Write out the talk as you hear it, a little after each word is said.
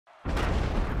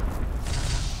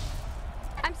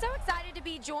so excited to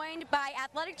be joined by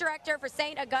Athletic Director for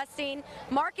St. Augustine,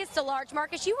 Marcus DeLarge.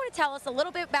 Marcus, you want to tell us a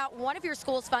little bit about one of your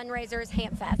school's fundraisers,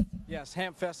 Hamp Fest. Yes,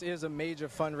 Hamp Fest is a major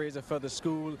fundraiser for the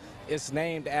school. It's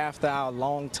named after our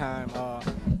longtime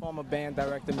former band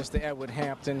director, Mr. Edward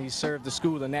Hampton. He served the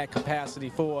school in that capacity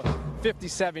for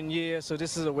 57 years, so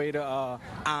this is a way to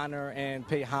honor and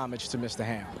pay homage to Mr.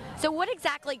 Hamp. So what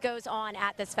exactly goes on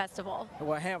at this festival?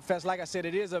 Well, Hamp Fest, like I said,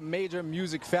 it is a major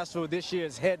music festival. This year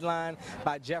is headlined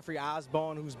by Jeffrey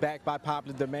Osborne, who's backed by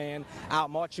popular demand. Our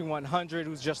Marching 100,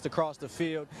 who's just across the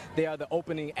field. They are the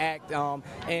opening act,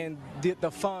 and the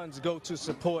funds go to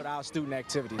support our student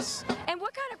activities. And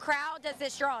what kind of crowd does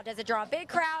this draw? Does it draw a big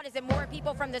crowd? Is it more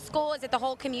people from the school? Is it the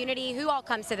whole community? Who all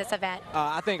comes to this event?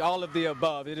 I think all of the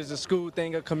above. It is a school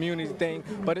thing, a community thing,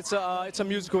 but it's a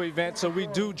musical event, so we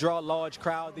do draw a large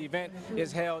crowd. The event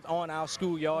is held on our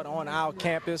schoolyard, on our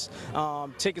campus.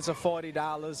 Tickets are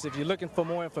 $40. If you're looking for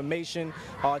more information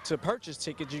or to purchase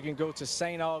tickets, you can go to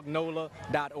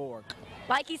staugnola.org.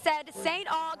 Like he said,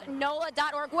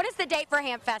 staugnola.org. What is the date for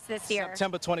Hamp Fest this year?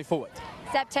 September 24th.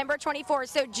 September 24th.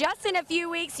 So just in a few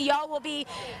weeks, y'all will be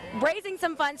raising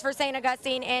some funds for St.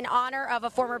 Augustine in honor of a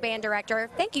former band director.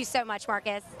 Thank you so much,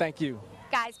 Marcus. Thank you.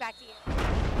 Guys, back to you.